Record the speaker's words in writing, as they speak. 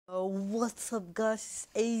What's up guys,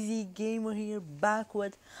 AZ Gamer here, back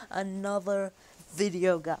with another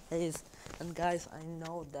video guys. And guys, I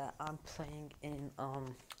know that I'm playing in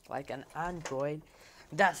like an Android.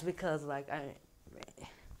 That's because like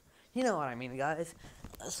you know what I mean guys.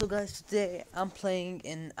 So guys, today I'm playing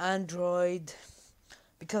in Android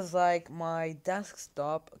because like my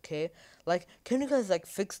desktop, okay, like can you guys like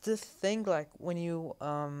fix this thing, like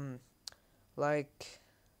like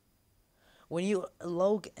when you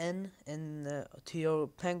log in to your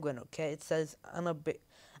Penguin, okay, it says un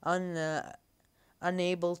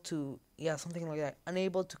unable to, yeah, something like that,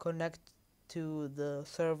 unable to connect to the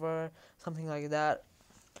server, something like that.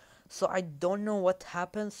 So I don't know what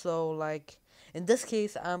happened. So like in this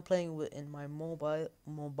case, I'm playing with in my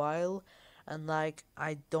mobile, and like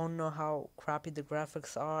I don't know how crappy the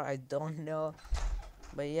graphics are. I don't know,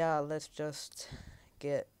 but yeah, let's just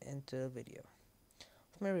get into the video.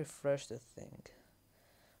 Let me refresh the thing.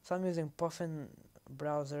 So I'm using Puffin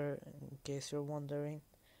browser in case you're wondering.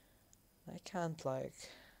 I can't like,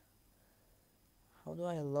 how do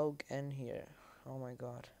I log in here? Oh my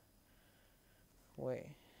god.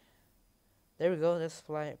 Wait. There we go, let's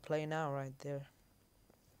play now right there.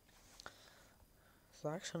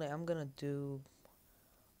 So actually I'm gonna do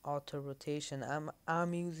auto rotation.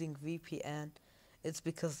 I'm using VPN. It's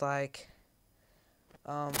because like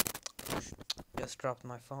um just dropped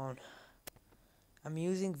my phone. I'm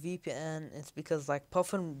using VPN. It's because like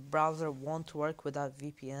Puffin browser won't work without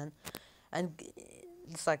VPN, and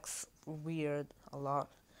it's like weird a lot.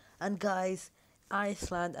 And guys,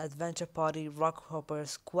 Iceland Adventure Party,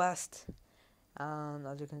 Rockhoppers Quest, and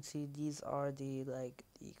as you can see, these are the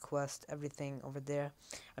quest, everything over there.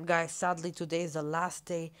 And guys, sadly today is the last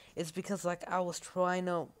day. It's because like I was trying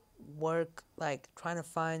to work, like trying to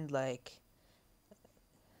find like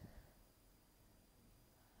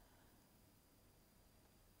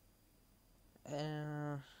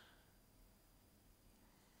uh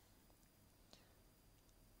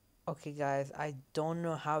okay guys, I don't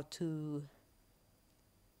know how to